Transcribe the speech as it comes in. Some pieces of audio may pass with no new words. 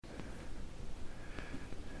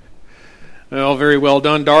Well, very well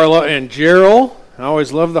done, Darla and Gerald. I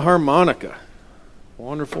always love the harmonica.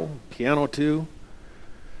 Wonderful. Piano, too.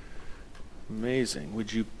 Amazing.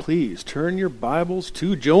 Would you please turn your Bibles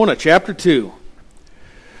to Jonah chapter 2.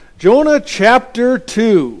 Jonah chapter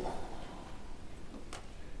 2.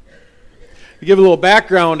 To give a little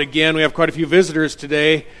background again, we have quite a few visitors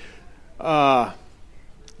today. Jonah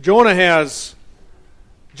has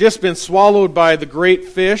just been swallowed by the great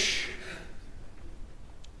fish.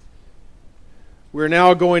 We're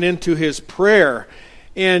now going into his prayer.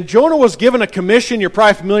 And Jonah was given a commission you're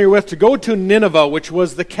probably familiar with to go to Nineveh, which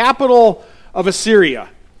was the capital of Assyria.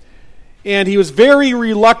 And he was very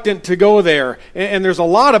reluctant to go there. And there's a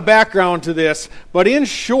lot of background to this. But in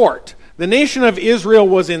short, the nation of Israel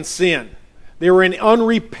was in sin. They were in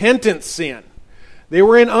unrepentant sin. They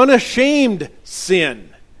were in unashamed sin.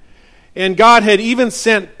 And God had even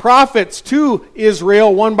sent prophets to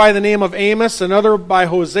Israel, one by the name of Amos, another by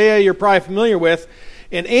Hosea, you're probably familiar with.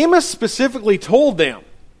 And Amos specifically told them,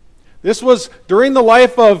 this was during the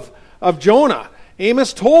life of Jonah,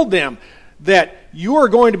 Amos told them that you are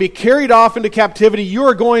going to be carried off into captivity, you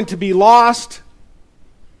are going to be lost,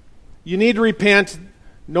 you need to repent,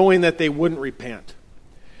 knowing that they wouldn't repent.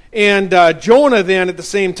 And Jonah then, at the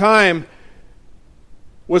same time,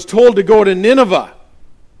 was told to go to Nineveh,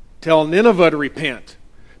 tell Nineveh to repent,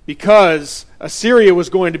 because Assyria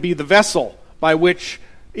was going to be the vessel by which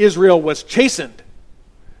Israel was chastened.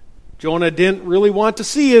 Jonah didn't really want to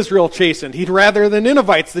see Israel chastened. He'd rather the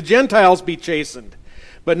Ninevites, the Gentiles, be chastened.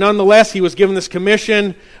 But nonetheless, he was given this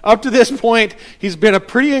commission. Up to this point, he's been a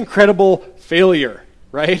pretty incredible failure,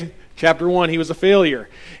 right? Chapter 1, he was a failure.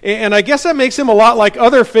 And I guess that makes him a lot like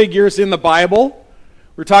other figures in the Bible.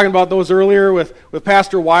 We were talking about those earlier with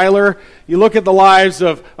Pastor Weiler. You look at the lives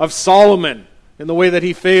of Solomon and the way that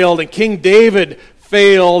he failed, and King David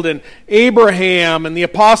failed, and Abraham and the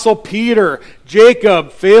Apostle Peter,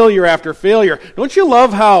 Jacob, failure after failure. Don't you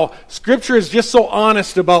love how Scripture is just so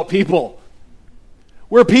honest about people?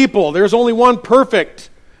 We're people. There's only one perfect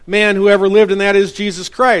man who ever lived, and that is Jesus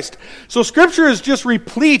Christ. So Scripture is just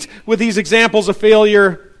replete with these examples of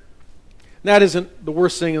failure. That isn't the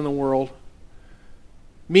worst thing in the world.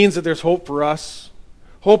 Means that there's hope for us,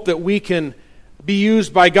 hope that we can be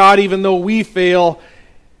used by God even though we fail.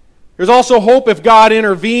 There's also hope if God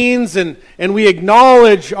intervenes and we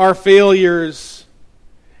acknowledge our failures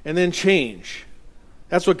and then change.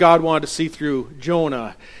 That's what God wanted to see through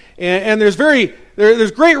Jonah. And there's great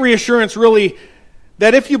reassurance really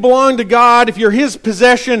that if you belong to God, if you're His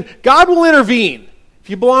possession, God will intervene. If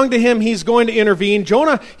you belong to Him, He's going to intervene.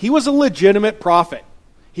 Jonah, he was a legitimate prophet.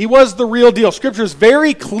 He was the real deal. Scripture is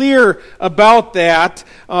very clear about that.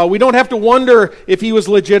 We don't have to wonder if he was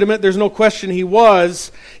legitimate. There's no question he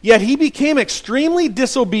was. Yet he became extremely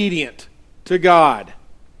disobedient to God.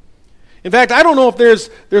 In fact, I don't know if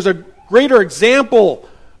there's a greater example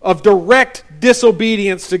of direct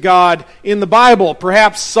disobedience to God in the Bible.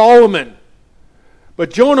 Perhaps Solomon. But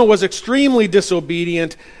Jonah was extremely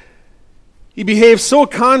disobedient. He behaved so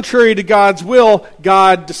contrary to God's will,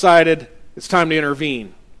 God decided it's time to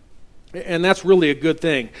intervene. And that's really a good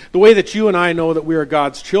thing. The way that you and I know that we are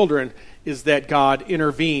God's children is that God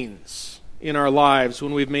intervenes in our lives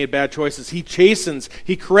when we've made bad choices. He chastens.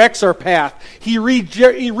 He corrects our path. He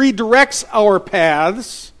redirects our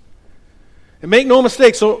paths. And make no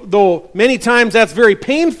mistake, so though many times that's very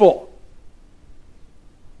painful,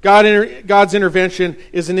 God's intervention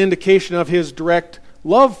is an indication of His direct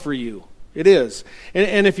love for you. It is.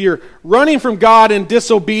 And if you're running from God in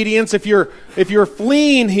disobedience, if you're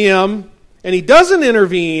fleeing Him and He doesn't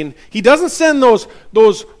intervene, He doesn't send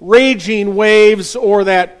those raging waves or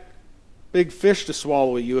that big fish to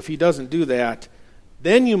swallow you, if He doesn't do that,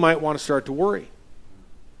 then you might want to start to worry.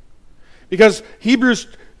 Because Hebrews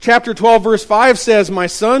chapter 12 verse 5 says, "My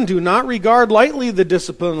son, do not regard lightly the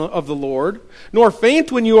discipline of the Lord, nor faint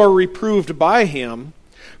when you are reproved by Him.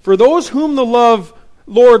 For those whom the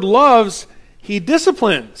Lord loves, He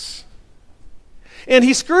disciplines. And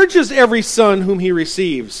He scourges every son whom He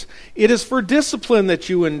receives. It is for discipline that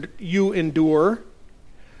you endure.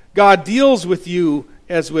 God deals with you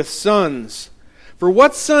as with sons. For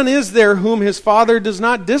what son is there whom his father does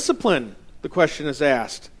not discipline?" The question is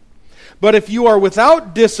asked. "But if you are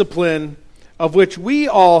without discipline, of which we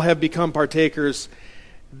all have become partakers,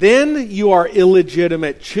 then you are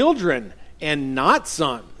illegitimate children and not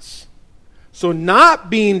sons." So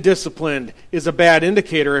not being disciplined is a bad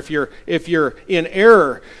indicator if you're in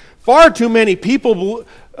error. Far too many people,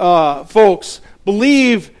 folks,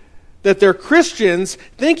 believe that they're Christians,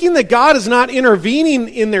 thinking that God is not intervening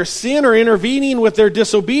in their sin or intervening with their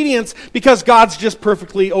disobedience because God's just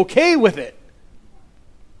perfectly okay with it.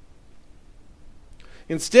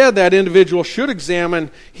 Instead, that individual should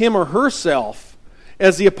examine him or herself,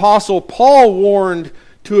 as the Apostle Paul warned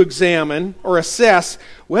to examine or assess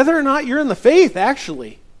whether or not you're in the faith,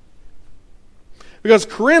 actually. Because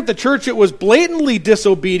Corinth, the church that was blatantly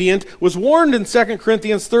disobedient, was warned in 2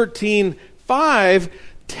 Corinthians 13:5,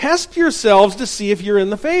 test yourselves to see if you're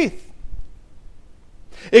in the faith.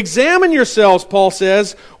 Examine yourselves, Paul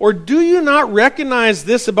says, or do you not recognize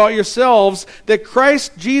this about yourselves, that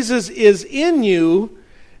Christ Jesus is in you,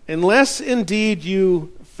 unless indeed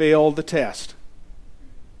you fail the test?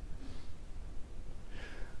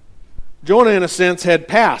 Jonah, in a sense, had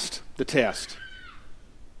passed the test.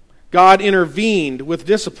 God intervened with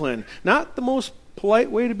discipline. Not the most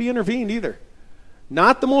polite way to be intervened either.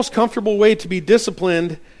 Not the most comfortable way to be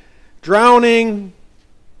disciplined. Drowning,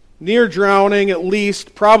 near drowning at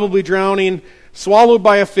least, probably drowning, swallowed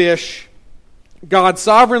by a fish. God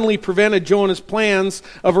sovereignly prevented Jonah's plans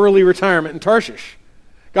of early retirement in Tarshish.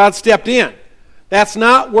 God stepped in. That's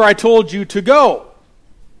not where I told you to go.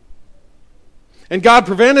 And God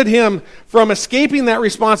prevented him from escaping that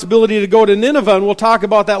responsibility to go to Nineveh, and we'll talk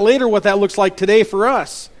about that later, what that looks like today for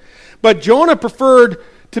us. But Jonah preferred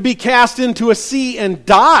to be cast into a sea and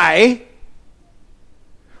die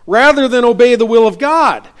rather than obey the will of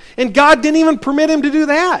God. And God didn't even permit him to do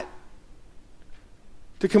that,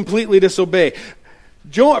 to completely disobey.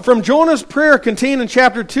 From Jonah's prayer contained in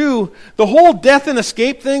chapter 2, the whole death and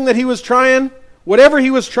escape thing that he was trying, whatever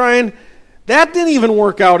he was trying, that didn't even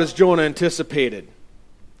work out as Jonah anticipated.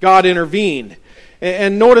 God intervened.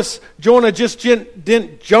 And notice, Jonah just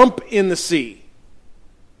didn't jump in the sea.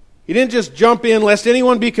 He didn't just jump in, lest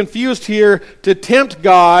anyone be confused here, to tempt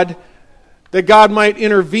God, that God might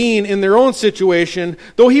intervene in their own situation.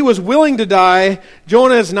 Though he was willing to die,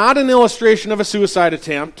 Jonah is not an illustration of a suicide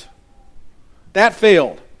attempt. That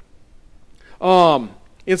failed.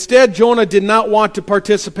 Instead, Jonah did not want to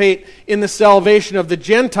participate in the salvation of the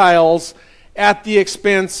Gentiles at the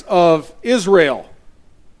expense of Israel.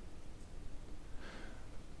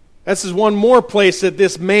 This is one more place that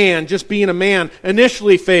this man, just being a man,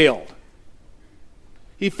 initially failed.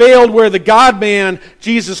 He failed where the God-man,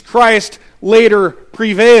 Jesus Christ, later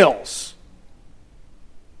prevails.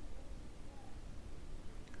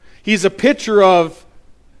 He's a picture of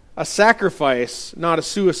a sacrifice, not a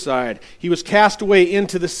suicide. He was cast away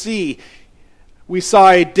into the sea. We saw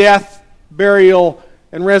a death, burial,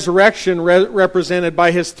 and resurrection represented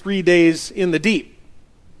by his 3 days in the deep.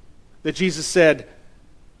 That Jesus said,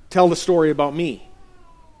 tell the story about me.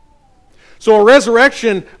 So a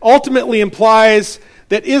resurrection ultimately implies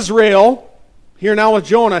that Israel, here now with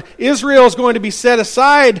Jonah, Israel is going to be set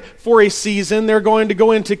aside for a season. They're going to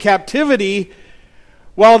go into captivity,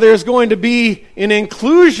 while there's going to be an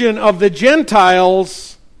inclusion of the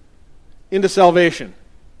Gentiles into salvation.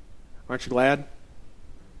 Aren't you glad?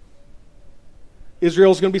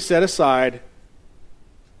 Israel is going to be set aside.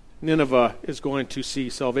 Nineveh is going to see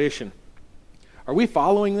salvation. Are we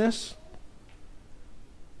following this?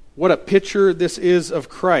 What a picture this is of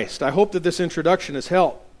Christ. I hope that this introduction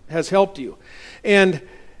has helped you. And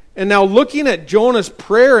now looking at Jonah's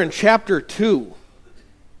prayer in chapter 2,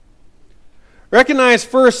 recognize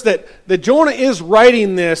first that Jonah is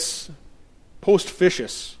writing this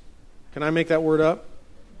post-ficus. Can I make that word up?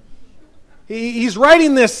 He's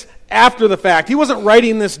writing this after the fact. He wasn't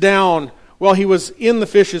writing this down while he was in the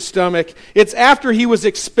fish's stomach. It's after he was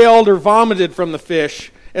expelled or vomited from the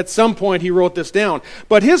fish. At some point he wrote this down.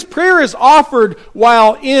 But his prayer is offered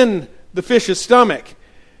while in the fish's stomach.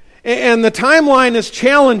 And the timeline is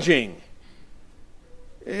challenging.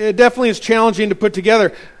 It definitely is challenging to put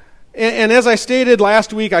together. And as I stated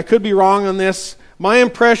last week, I could be wrong on this. My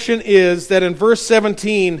impression is that in verse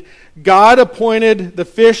 17, God appointed the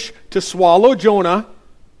fish to swallow Jonah.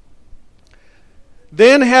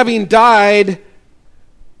 Then, having died,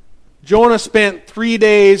 Jonah spent 3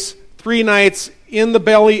 days, 3 nights in the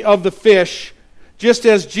belly of the fish, just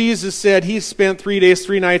as Jesus said he spent 3 days,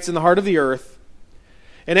 3 nights in the heart of the earth.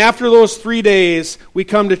 And after those 3 days, we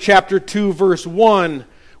come to chapter 2, verse 1,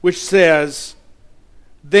 which says,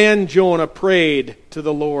 then Jonah prayed to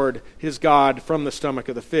the Lord his God from the stomach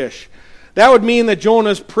of the fish. That would mean that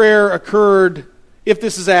Jonah's prayer occurred, if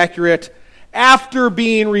this is accurate, after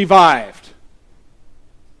being revived.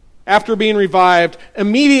 After being revived,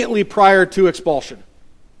 immediately prior to expulsion.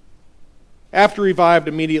 After revived,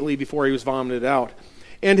 immediately before he was vomited out.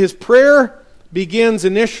 And his prayer begins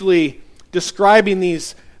initially describing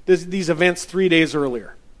these events 3 days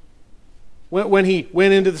earlier. When he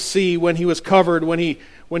went into the sea, when he was covered, when he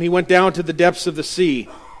went down to the depths of the sea.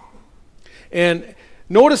 And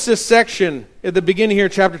notice this section at the beginning here,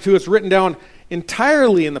 chapter 2, it's written down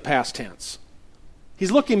entirely in the past tense.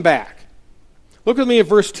 He's looking back. Look with me at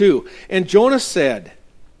verse 2. And Jonah said,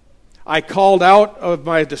 I called out of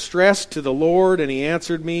my distress to the Lord, and he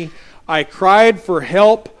answered me. I cried for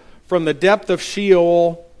help from the depth of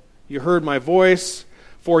Sheol. You heard my voice.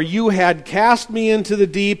 For you had cast me into the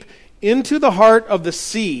deep, into the heart of the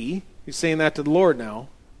sea. He's saying that to the Lord now.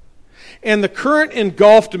 And the current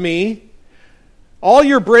engulfed me. All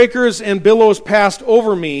your breakers and billows passed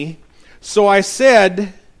over me. So I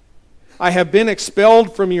said, I have been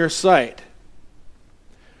expelled from your sight.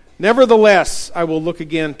 Nevertheless, I will look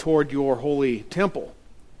again toward your holy temple.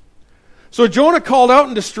 So Jonah called out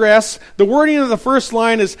in distress. The wording of the first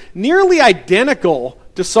line is nearly identical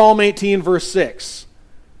to Psalm 18, verse 6.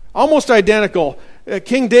 Almost identical.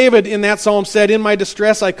 King David in that psalm said, in my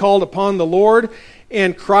distress I called upon the Lord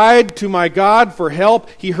and cried to my God for help.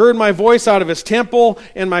 He heard my voice out of his temple,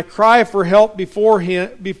 and my cry for help before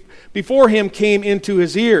him came into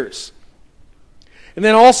his ears. And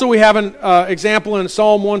then also we have an example in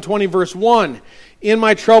Psalm 120, verse 1. In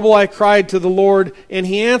my trouble I cried to the Lord, and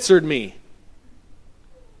he answered me.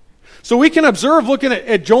 So we can observe, looking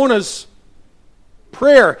at Jonah's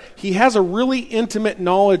prayer, he has a really intimate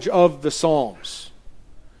knowledge of the Psalms.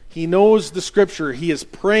 He knows the Scripture. He is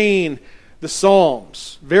praying the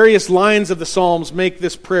Psalms. Various lines of the Psalms make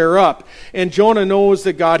this prayer up. And Jonah knows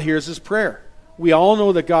that God hears his prayer. We all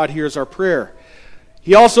know that God hears our prayer.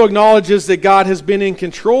 He also acknowledges that God has been in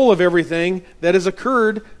control of everything that has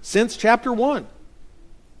occurred since chapter 1.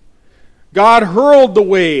 God hurled the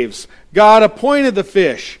waves. God appointed the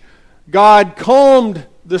fish. God calmed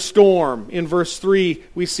the storm. In verse 3,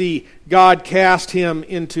 we see God cast him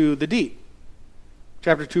into the deep.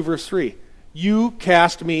 Chapter 2, verse 3. You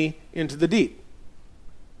cast me into the deep.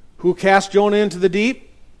 Who cast Jonah into the deep?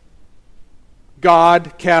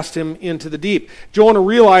 God cast him into the deep. Jonah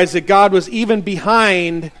realized that God was even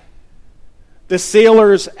behind the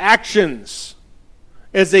sailors' actions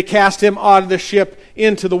as they cast him out of the ship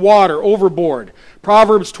into the water, overboard.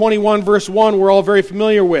 Proverbs 21, verse 1, we're all very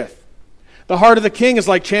familiar with. The heart of the king is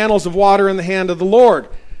like channels of water in the hand of the Lord.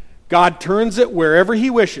 God turns it wherever he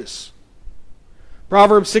wishes.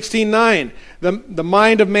 Proverbs 16:9, the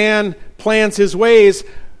mind of man plans his ways,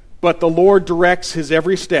 but the Lord directs his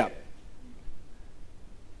every step.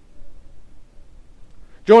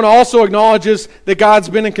 Jonah also acknowledges that God's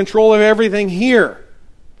been in control of everything here.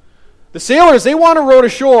 The sailors, they want to row to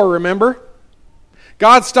shore, remember?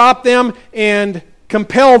 God stopped them and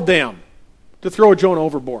compelled them to throw Jonah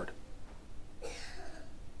overboard.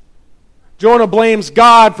 Jonah blames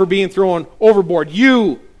God for being thrown overboard.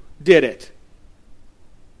 You did it.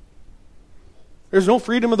 There's no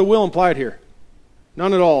freedom of the will implied here.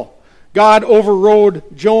 None at all. God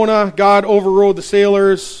overrode Jonah. God overrode the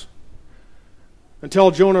sailors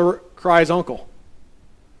until Jonah cries uncle.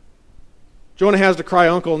 Jonah has to cry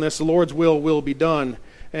uncle in this. The Lord's will be done.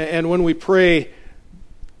 And when we pray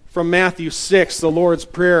from Matthew 6, the Lord's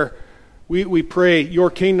Prayer, we pray,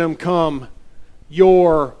 your kingdom come,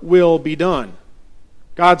 your will be done.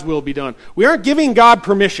 God's will be done. We aren't giving God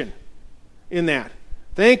permission in that.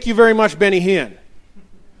 Thank you very much, Benny Hinn.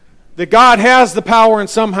 That God has the power, and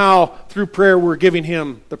somehow through prayer we're giving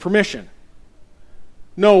him the permission.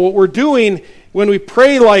 No, what we're doing when we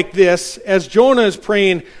pray like this, as Jonah is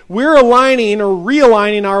praying, we're aligning or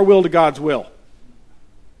realigning our will to God's will.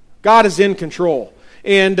 God is in control.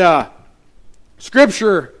 And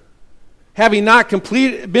Scripture, having not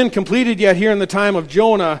been completed yet here in the time of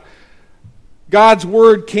Jonah, God's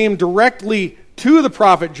word came directly to the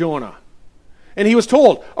prophet Jonah. And he was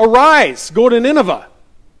told, arise, go to Nineveh.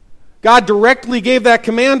 God directly gave that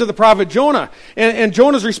command to the prophet Jonah. And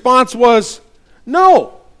Jonah's response was,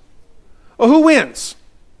 no. Well, who wins?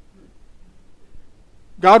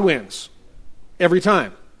 God wins. Every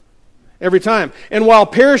time. Every time. And while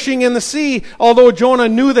perishing in the sea, although Jonah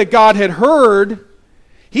knew that God had heard,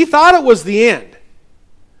 he thought it was the end.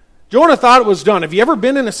 Jonah thought it was done. Have you ever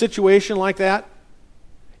been in a situation like that?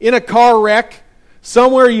 In a car wreck,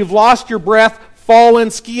 somewhere you've lost your breath, fallen,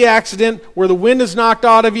 ski accident, where the wind is knocked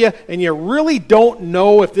out of you, and you really don't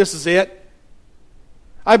know if this is it?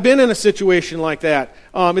 I've been in a situation like that.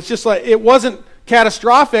 It's just like, it wasn't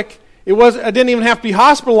catastrophic. I didn't even have to be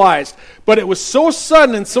hospitalized. But it was so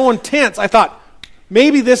sudden and so intense, I thought,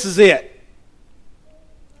 maybe this is it.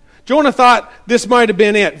 Jonah thought this might have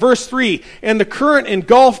been it. Verse 3, and the current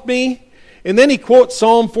engulfed me. And then he quotes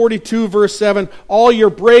Psalm 42, verse 7, all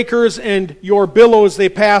your breakers and your billows, they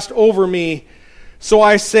passed over me. So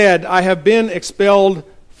I said, I have been expelled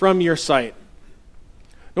from your sight.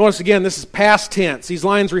 Notice again, this is past tense. These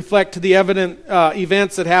lines reflect to the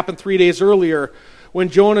events that happened 3 days earlier when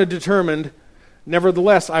Jonah determined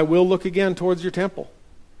Nevertheless, I will look again towards your temple.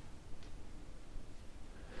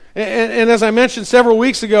 And as I mentioned several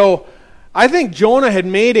weeks ago, I think Jonah had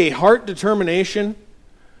made a heart determination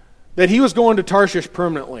that he was going to Tarshish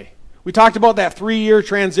permanently. We talked about that 3-year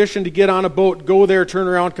transition to get on a boat, go there, turn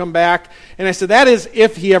around, come back. And I said that is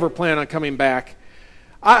if he ever planned on coming back.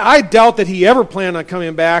 I doubt that he ever planned on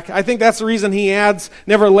coming back. I think that's the reason he adds,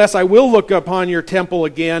 nevertheless, I will look upon your temple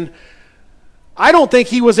again. I don't think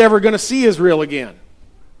he was ever going to see Israel again.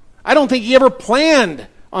 I don't think he ever planned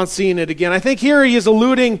on seeing it again. I think here he is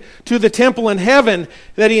alluding to the temple in heaven,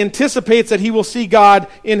 that he anticipates that he will see God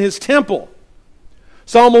in his temple.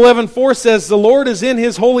 Psalm 11:4 says, the Lord is in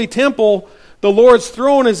his holy temple, the Lord's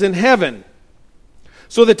throne is in heaven.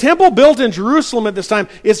 So the temple built in Jerusalem at this time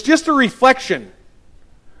is just a reflection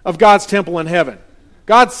of God's temple in heaven.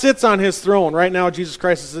 God sits on his throne. Right now, Jesus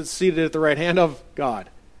Christ is seated at the right hand of God.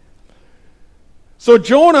 So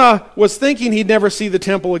Jonah was thinking he'd never see the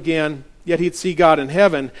temple again, yet he'd see God in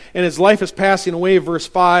heaven, and his life is passing away. Verse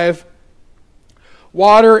 5,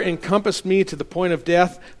 water encompassed me to the point of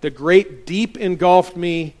death. The great deep engulfed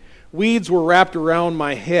me. Weeds were wrapped around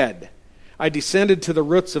my head. I descended to the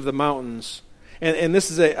roots of the mountains. And this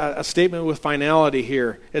is a statement with finality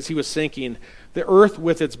here as he was sinking. The earth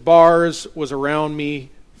with its bars was around me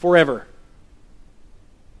forever.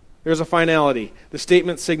 There's a finality. The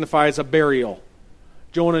statement signifies a burial.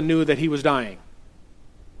 Jonah knew that he was dying.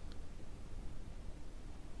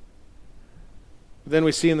 Then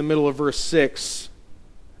we see in the middle of verse 6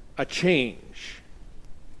 a change.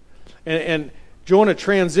 And Jonah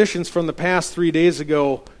transitions from the past 3 days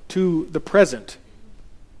ago to the present.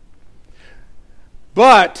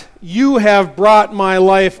 But you have brought my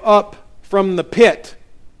life up from the pit,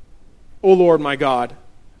 O Lord my God.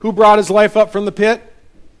 Who brought his life up from the pit?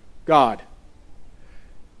 God.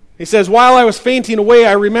 He says, while I was fainting away,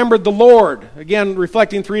 I remembered the Lord. Again,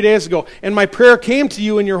 reflecting 3 days ago. And my prayer came to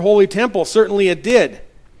you in your holy temple. Certainly it did.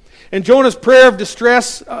 And Jonah's prayer of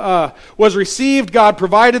distress was received. God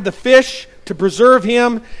provided the fish to preserve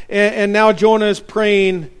him. And now Jonah is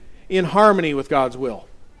praying in harmony with God's will.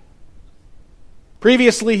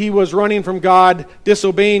 Previously, he was running from God,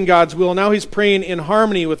 disobeying God's will. Now he's praying in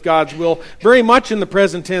harmony with God's will, very much in the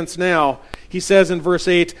present tense now. He says in verse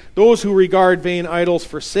 8, those who regard vain idols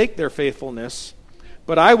forsake their faithfulness,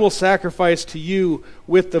 but I will sacrifice to you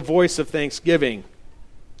with the voice of thanksgiving.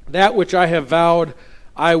 That which I have vowed,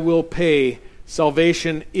 I will pay.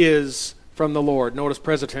 Salvation is from the Lord. Notice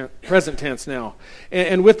present tense now.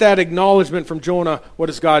 And with that acknowledgement from Jonah, what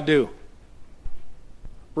does God do?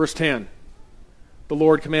 Verse 10. The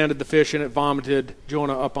Lord commanded the fish, and it vomited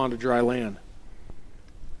Jonah up onto dry land.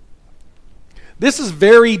 This is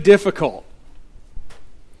very difficult.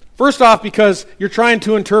 First off, because you're trying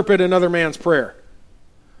to interpret another man's prayer.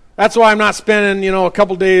 That's why I'm not spending, a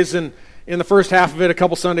couple days in the first half of it, a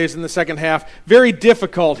couple Sundays in the second half. Very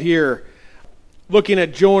difficult here, looking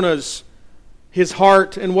at his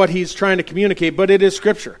heart and what he's trying to communicate, but it is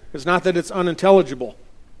Scripture. It's not that it's unintelligible.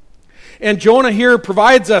 And Jonah here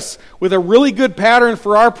provides us with a really good pattern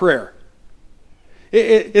for our prayer.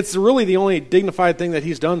 It's really the only dignified thing that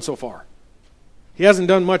he's done so far. He hasn't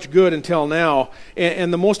done much good until now.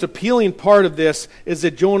 And the most appealing part of this is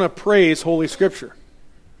that Jonah prays Holy Scripture.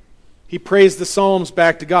 He prays the Psalms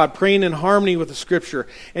back to God, praying in harmony with the Scripture.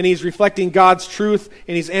 And he's reflecting God's truth,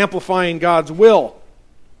 and he's amplifying God's will.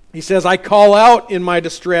 He says, I call out in my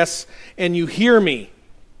distress, and you hear me.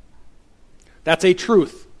 That's a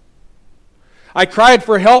truth. I cried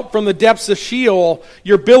for help from the depths of Sheol.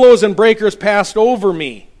 Your billows and breakers passed over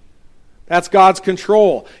me. That's God's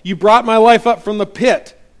control. You brought my life up from the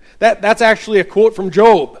pit. That's actually a quote from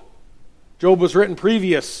Job. Job was written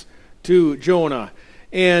previous to Jonah.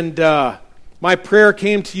 And my prayer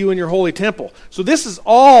came to you in your holy temple. So this is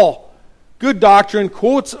all good doctrine,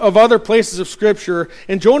 quotes of other places of Scripture.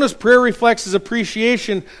 And Jonah's prayer reflects his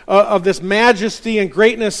appreciation of this majesty and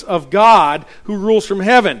greatness of God who rules from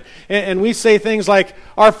heaven. And we say things like,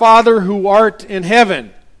 Our Father who art in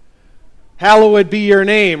heaven, hallowed be your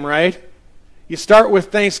name, right? You start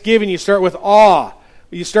with thanksgiving, you start with awe.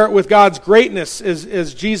 You start with God's greatness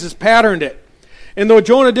as Jesus patterned it. And though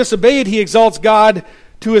Jonah disobeyed, he exalts God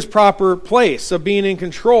to his proper place of being in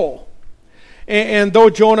control. And though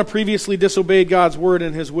Jonah previously disobeyed God's word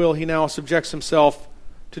and his will, he now subjects himself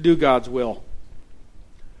to do God's will.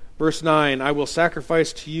 Verse 9, I will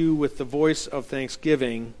sacrifice to you with the voice of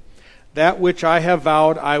thanksgiving. That which I have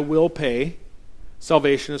vowed I will pay.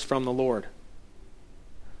 Salvation is from the Lord.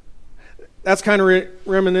 That's kind of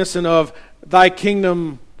reminiscent of thy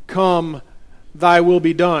kingdom come, thy will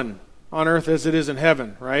be done on earth as it is in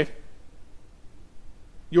heaven, right?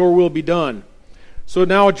 Your will be done. So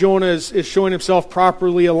now Jonah is showing himself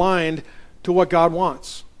properly aligned to what God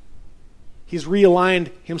wants. He's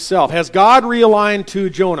realigned himself. Has God realigned to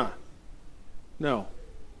Jonah? No.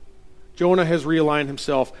 Jonah has realigned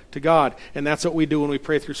himself to God, and that's what we do when we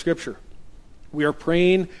pray through Scripture. We are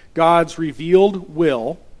praying God's revealed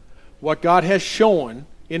will, what God has shown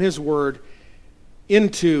in His Word,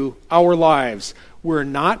 into our lives. We're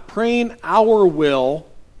not praying our will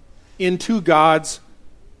into God's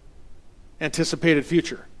anticipated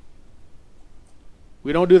future.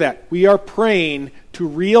 We don't do that. We are praying to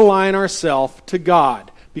realign ourselves to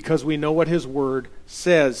God because we know what His Word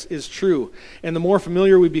says is true. And the more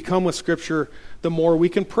familiar we become with Scripture, the more we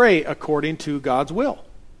can pray according to God's will.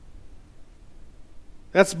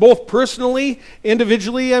 That's both personally,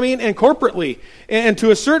 individually, and corporately. And to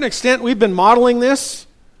a certain extent, we've been modeling this.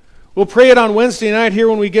 We'll pray it on Wednesday night here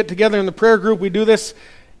when we get together in the prayer group. We do this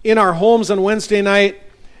in our homes on Wednesday night.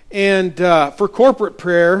 And for corporate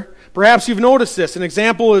prayer, perhaps you've noticed this. An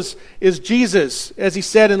example is Jesus, as He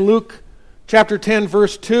said in Luke chapter 10,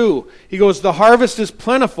 verse 2. He goes, "The harvest is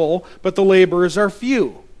plentiful, but the laborers are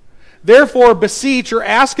few. Therefore beseech or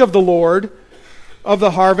ask of the Lord of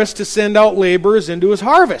the harvest to send out laborers into His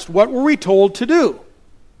harvest." What were we told to do?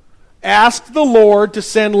 Ask the Lord to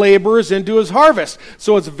send laborers into His harvest.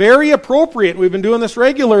 So it's very appropriate. We've been doing this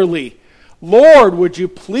regularly. Lord, would you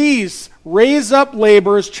please raise up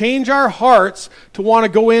laborers, change our hearts to want to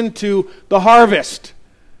go into the harvest.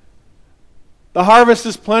 The harvest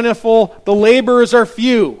is plentiful, the laborers are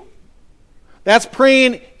few. That's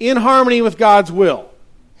praying in harmony with God's will.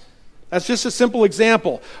 That's just a simple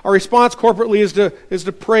example. Our response corporately is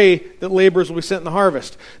to pray that laborers will be sent in the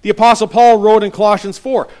harvest. The Apostle Paul wrote in Colossians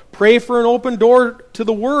 4, "Pray for an open door to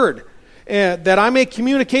the Word, that I may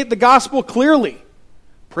communicate the gospel clearly."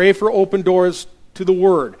 Pray for open doors to the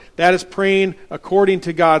Word. That is praying according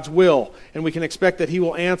to God's will, and we can expect that He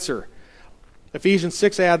will answer. Ephesians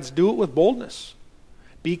 6 adds, "Do it with boldness."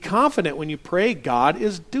 Be confident when you pray, God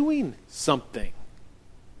is doing something.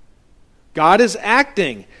 God is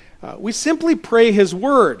acting. We simply pray His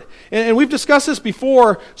Word. And we've discussed this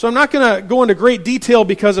before, so I'm not going to go into great detail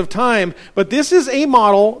because of time, but this is a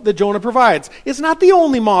model that Jonah provides. It's not the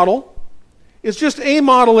only model. It's just a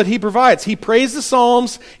model that he provides. He prays the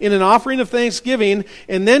Psalms in an offering of thanksgiving,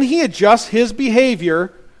 and then he adjusts his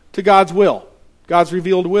behavior to God's will, God's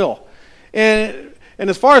revealed will. And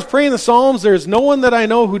as far as praying the Psalms, there's no one that I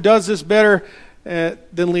know who does this better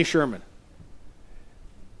than Lee Sherman.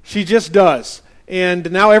 She just does.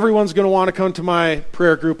 And now everyone's going to want to come to my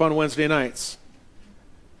prayer group on Wednesday nights.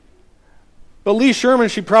 But Lee Sherman,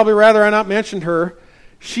 she'd probably rather I not mentioned her.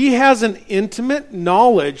 She has an intimate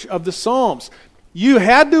knowledge of the Psalms. You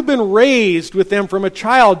had to have been raised with them from a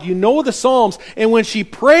child. You know the Psalms. And when she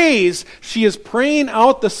prays, she is praying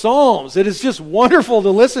out the Psalms. It is just wonderful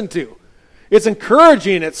to listen to. It's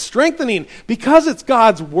encouraging. It's strengthening because it's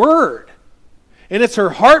God's Word. And it's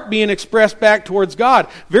her heart being expressed back towards God.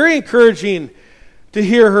 Very encouraging to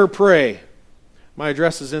hear her pray. My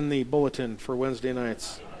address is in the bulletin for Wednesday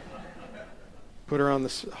nights. Put her on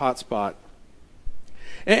the hot spot.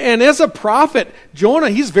 And as a prophet,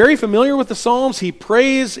 Jonah, he's very familiar with the Psalms. He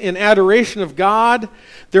prays in adoration of God.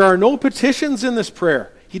 There are no petitions in this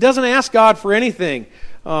prayer. He doesn't ask God for anything.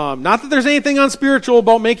 Not that there's anything unspiritual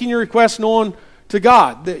about making your requests known to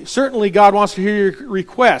God. Certainly God wants to hear your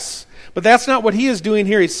requests. But that's not what he is doing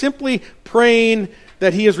here. He's simply praying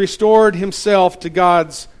that he has restored himself to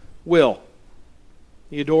God's will.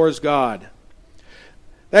 He adores God.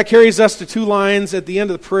 That carries us to two lines at the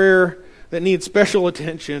end of the prayer that need special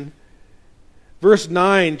attention. Verse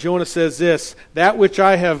 9, Jonah says this, "That which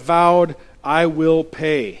I have vowed, I will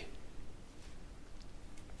pay."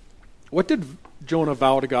 What did Jonah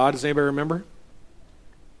vow to God? Does anybody remember?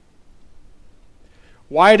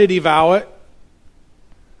 Why did he vow it?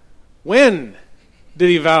 When did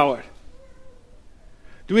he vow it?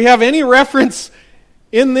 Do we have any reference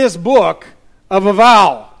in this book of a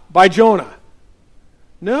vow by Jonah?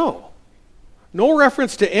 No. No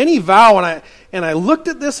reference to any vow. And I looked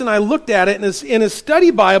at this and I looked at it. And in his study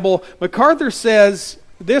Bible, MacArthur says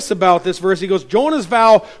this about this verse. He goes, Jonah's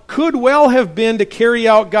vow could well have been to carry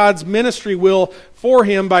out God's ministry will for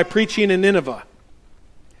him by preaching in Nineveh.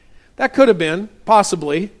 That could have been,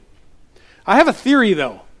 possibly. I have a theory,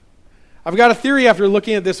 though. I've got a theory after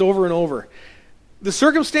looking at this over and over. The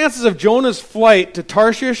circumstances of Jonah's flight to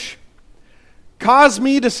Tarshish caused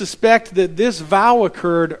me to suspect that this vow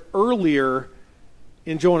occurred earlier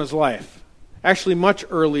in Jonah's life. Actually, much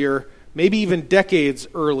earlier, maybe even decades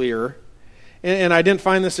earlier. And I didn't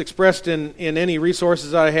find this expressed in any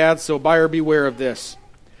resources I had, so buyer beware of this.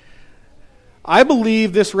 I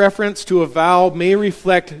believe this reference to a vow may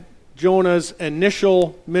reflect Jonah's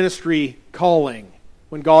initial ministry calling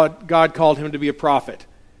when God called him to be a prophet.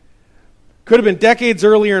 Could have been decades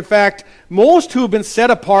earlier. In fact, most who have been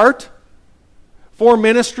set apart for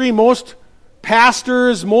ministry, most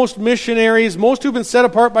pastors, most missionaries, most who've been set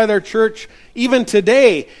apart by their church, even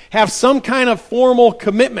today, have some kind of formal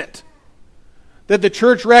commitment that the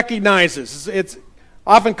church recognizes. It's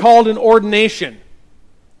often called an ordination.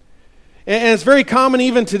 And it's very common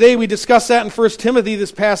even today. We discussed that in 1 Timothy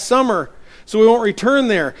this past summer, so we won't return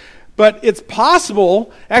there. But it's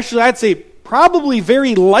possible, actually I'd say probably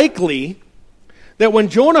very likely, that when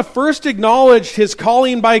Jonah first acknowledged his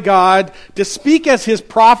calling by God to speak as his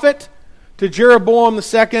prophet to Jeroboam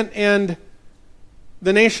II and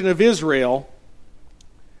the nation of Israel,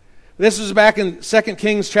 this is back in 2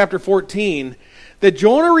 Kings chapter 14, that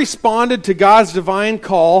Jonah responded to God's divine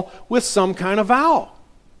call with some kind of vow.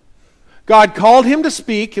 God called him to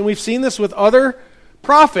speak, and we've seen this with other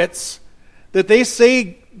prophets, that they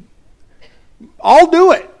say, I'll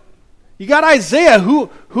do it. You got Isaiah, who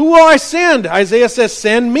will I send? Isaiah says,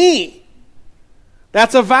 send me.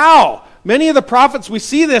 That's a vow. Many of the prophets, we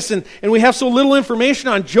see this, and we have so little information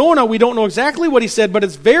on Jonah, we don't know exactly what he said, but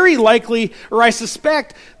it's very likely, or I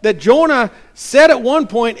suspect, that Jonah said at one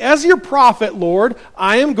point, as your prophet, Lord,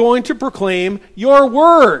 I am going to proclaim your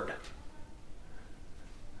word.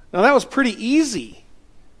 Now that was pretty easy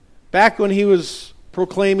back when he was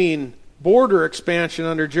proclaiming border expansion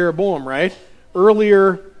under Jeroboam, right?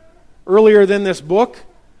 Earlier than this book,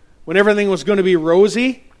 when everything was going to be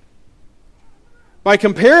rosy. By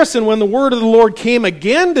comparison, when the word of the Lord came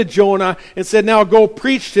again to Jonah and said, now go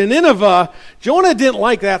preach to Nineveh, Jonah didn't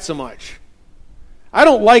like that so much. I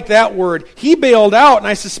don't like that word. He bailed out, and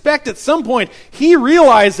I suspect at some point he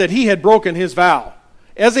realized that he had broken his vow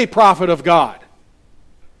as a prophet of God.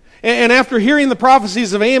 And after hearing the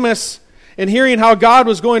prophecies of Amos and hearing how God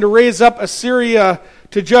was going to raise up Assyria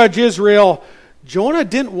to judge Israel, Jonah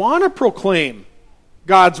didn't want to proclaim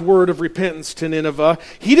God's word of repentance to Nineveh.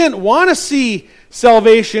 He didn't want to see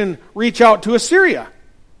salvation reach out to Assyria.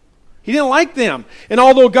 He didn't like them. And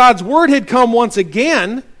although God's word had come once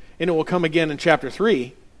again, and it will come again in chapter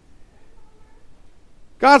 3,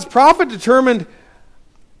 God's prophet determined,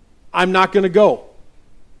 I'm not going to go.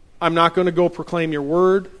 I'm not going to go proclaim your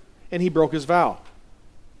word. And he broke his vow.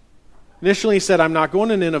 Initially he said, I'm not going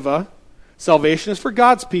to Nineveh. Salvation is for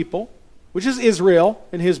God's people, which is Israel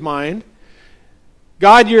in his mind.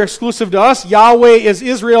 God, you're exclusive to us. Yahweh is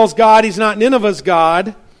Israel's God. He's not Nineveh's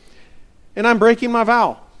God. And I'm breaking my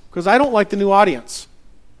vow because I don't like the new audience.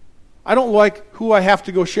 I don't like who I have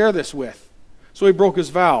to go share this with. So he broke his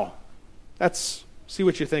vow. See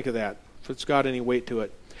what you think of that, if it's got any weight to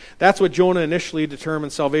it. That's what Jonah initially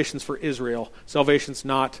determined salvation's for Israel. Salvation's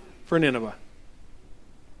not for Nineveh.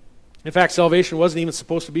 In fact, salvation wasn't even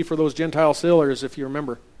supposed to be for those Gentile sailors, if you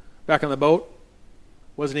remember, back on the boat.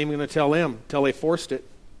 Wasn't even going to tell them until they forced it.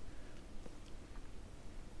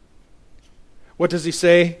 What does he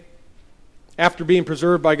say? After being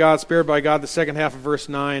preserved by God, spared by God, the second half of verse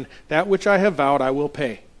 9, that which I have vowed I will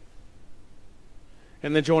pay.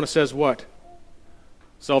 And then Jonah says what?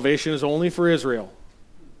 Salvation is only for Israel.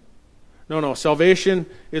 No, salvation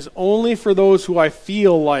is only for those who I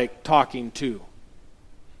feel like talking to.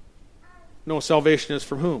 No, salvation is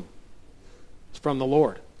from whom? It's from the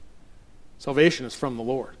Lord. Salvation is from the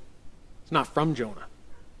Lord. It's not from Jonah.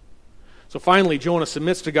 So finally, Jonah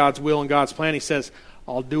submits to God's will and God's plan. He says,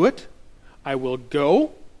 I'll do it. I will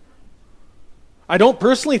go. I don't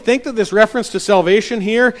personally think that this reference to salvation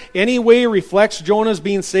here anyway reflects Jonah's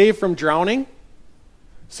being saved from drowning.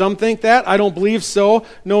 Some think that. I don't believe so.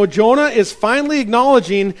 No, Jonah is finally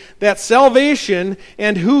acknowledging that salvation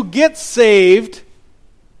and who gets saved,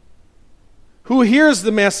 who hears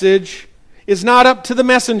the message, is not up to the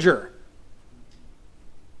messenger.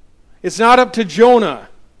 It's not up to Jonah.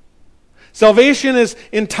 Salvation is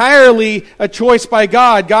entirely a choice by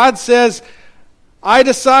God. God says, I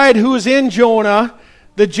decide who's in Jonah,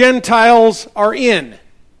 the Gentiles are in.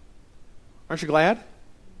 Aren't you glad?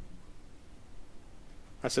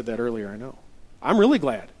 I said that earlier, I know. I'm really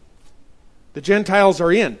glad. The Gentiles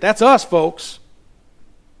are in. That's us, folks.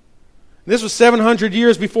 This was 700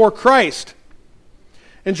 years before Christ.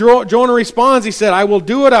 And Jonah responds, he said, I will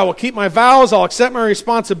do it, I will keep my vows, I'll accept my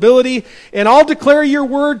responsibility, and I'll declare your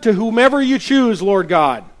word to whomever you choose, Lord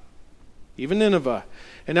God. Even Nineveh.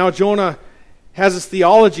 And now Jonah has his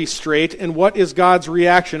theology straight, and what is God's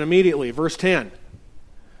reaction immediately? Verse 10.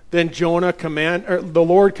 Then the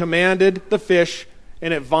Lord commanded the fish,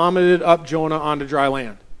 and it vomited up Jonah onto dry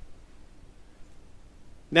land.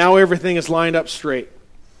 Now everything is lined up straight.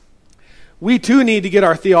 we too need to get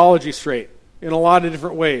our theology straight in a lot of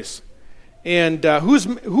different ways. And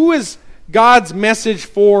who is God's message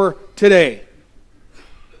for today?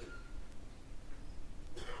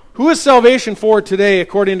 Who is salvation for today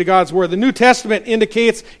according to God's Word? The New Testament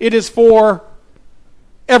indicates it is for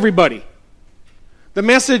everybody. The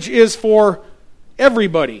message is for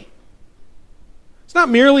everybody. It's not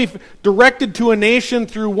merely directed to a nation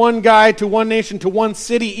through one guy, to one nation, to one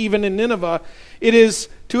city, even in Nineveh. It is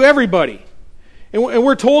to everybody. And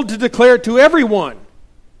we're told to declare it to everyone.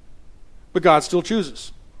 But God still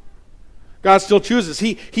chooses. God still chooses.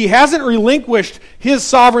 He hasn't relinquished His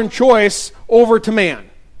sovereign choice over to man.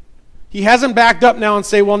 He hasn't backed up now and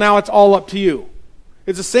say, well, now it's all up to you.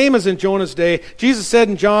 It's the same as in Jonah's day. Jesus said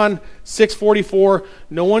in John 6:44,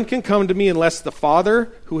 no one can come to me unless the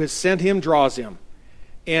Father who has sent him draws him,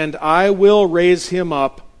 and I will raise him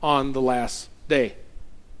up on the last day.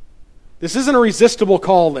 This isn't a resistible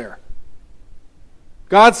call there.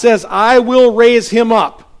 God says, I will raise him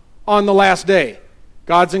up on the last day.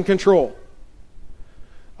 God's in control.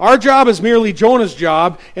 Our job is merely Jonah's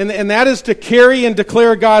job, and that is to carry and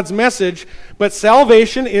declare God's message, but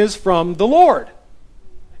salvation is from the Lord.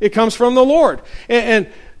 It comes from the Lord. And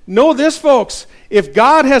know this, folks, if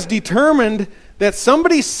God has determined that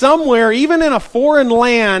somebody somewhere, even in a foreign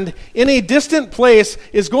land, in a distant place,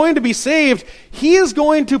 is going to be saved, He is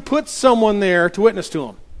going to put someone there to witness to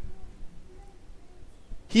him.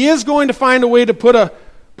 He is going to find a way to put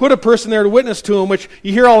a person there to witness to him, which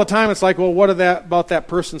you hear all the time. It's like, well, what about that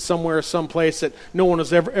person somewhere, someplace that no one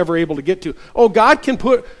was ever able to get to? Oh, God can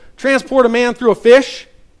transport a man through a fish.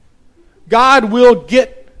 God will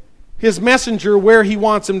get His messenger where He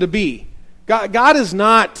wants him to be. God is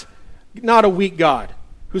not a weak God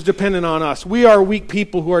who's dependent on us. We are weak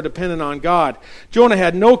people who are dependent on God. Jonah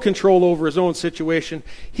had no control over his own situation.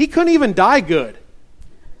 He couldn't even die good.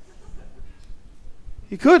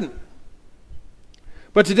 He couldn't.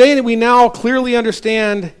 But today we now clearly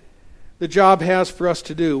understand the job has for us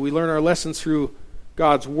to do. We learn our lessons through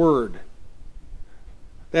God's Word.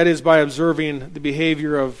 That is by observing the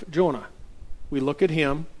behavior of Jonah. We look at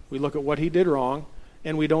him, we look at what he did wrong,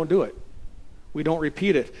 and we don't do it. We don't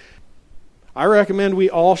repeat it. I recommend we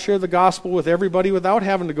all share the gospel with everybody without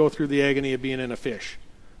having to go through the agony of being in a fish.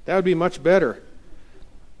 That would be much better.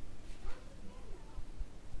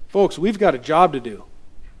 Folks, we've got a job to do.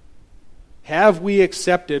 Have we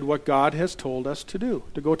accepted what God has told us to do?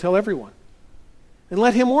 To go tell everyone. And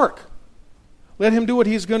let Him work. Let Him do what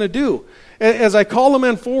He's going to do. As I call the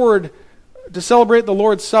men forward to celebrate the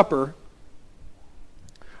Lord's Supper,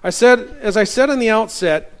 as I said in the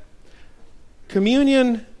outset,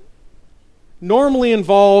 communion normally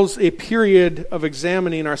involves a period of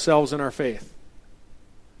examining ourselves in our faith.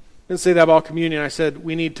 I didn't say that about communion. I said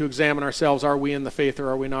we need to examine ourselves. Are we in the faith or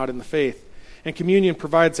are we not in the faith? And communion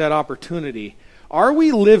provides that opportunity. Are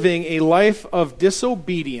we living a life of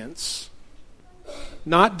disobedience,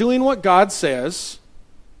 not doing what God says,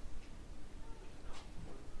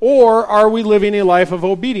 or are we living a life of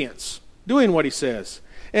obedience, doing what He says?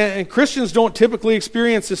 And Christians don't typically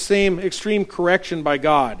experience the same extreme correction by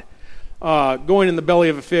God, going in the belly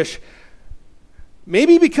of a fish.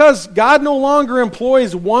 Maybe because God no longer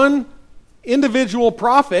employs one individual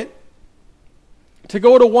prophet to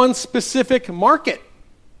go to one specific market.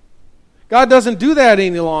 God doesn't do that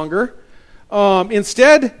any longer.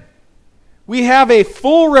 Instead, we have a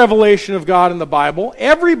full revelation of God in the Bible.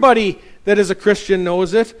 Everybody that is a Christian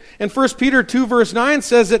knows it. And 1 Peter 2 verse 9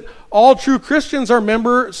 says that all true Christians are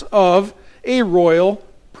members of a royal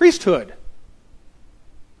priesthood.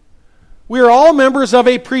 We are all members of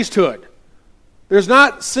a priesthood. There's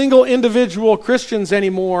not single individual Christians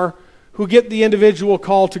anymore who get the individual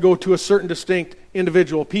call to go to a certain distinct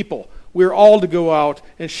individual people. We're all to go out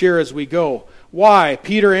and share as we go. Why?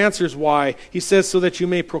 Peter answers why. He says, so that you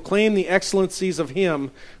may proclaim the excellencies of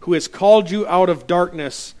Him who has called you out of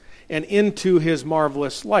darkness and into His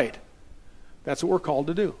marvelous light. That's what we're called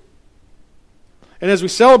to do. And as we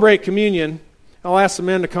celebrate communion, I'll ask the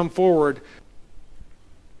men to come forward.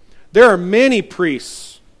 There are many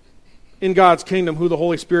priests in God's kingdom who the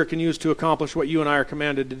Holy Spirit can use to accomplish what you and I are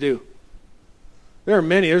commanded to do. There are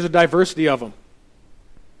many. There's a diversity of them.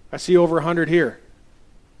 I see over 100 here.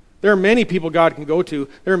 There are many people God can go to.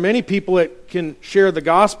 There are many people that can share the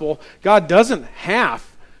gospel. God doesn't have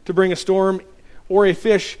to bring a storm or a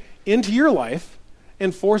fish into your life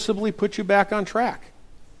and forcibly put you back on track.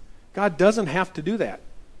 God doesn't have to do that.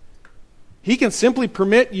 He can simply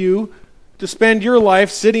permit you to spend your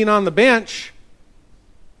life sitting on the bench,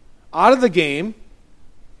 out of the game,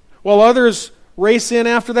 while others race in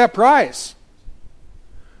after that prize.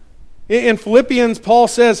 In Philippians, Paul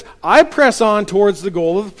says, I press on towards the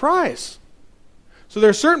goal of the prize. So there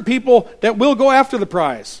are certain people that will go after the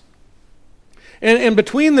prize. And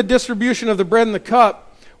between the distribution of the bread and the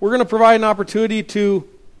cup, we're going to provide an opportunity to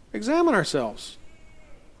examine ourselves.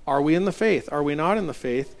 Are we in the faith? Are we not in the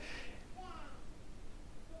faith?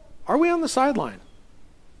 Are we on the sideline?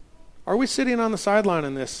 Are we sitting on the sideline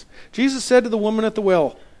in this? Jesus said to the woman at the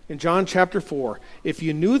well in John chapter 4, if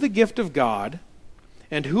you knew the gift of God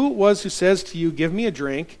and who it was who says to you, give me a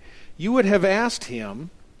drink, you would have asked him,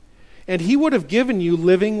 and he would have given you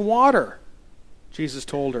living water, Jesus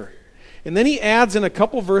told her. And then he adds in a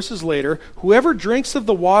couple verses later, whoever drinks of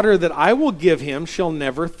the water that I will give him shall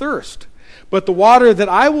never thirst. But the water that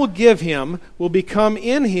I will give him will become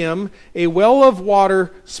in him a well of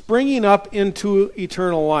water springing up into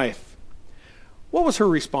eternal life. What was her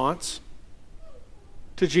response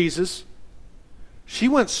to Jesus? She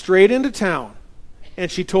went straight into town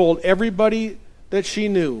and she told everybody that she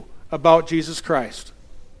knew about Jesus Christ.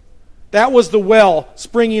 That was the well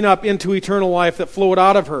springing up into eternal life that flowed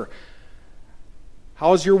out of her.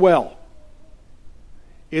 How's your well?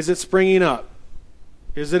 Is it springing up?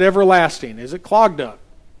 Is it everlasting? Is it clogged up?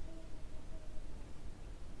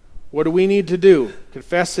 What do we need to do?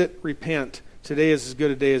 Confess it, repent. Today is as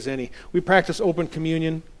good a day as any. We practice open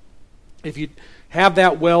communion. If you have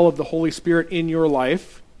that well of the Holy Spirit in your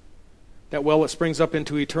life, that well that springs up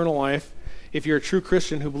into eternal life, if you're a true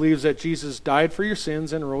Christian who believes that Jesus died for your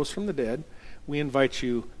sins and rose from the dead, we invite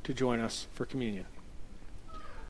you to join us for communion.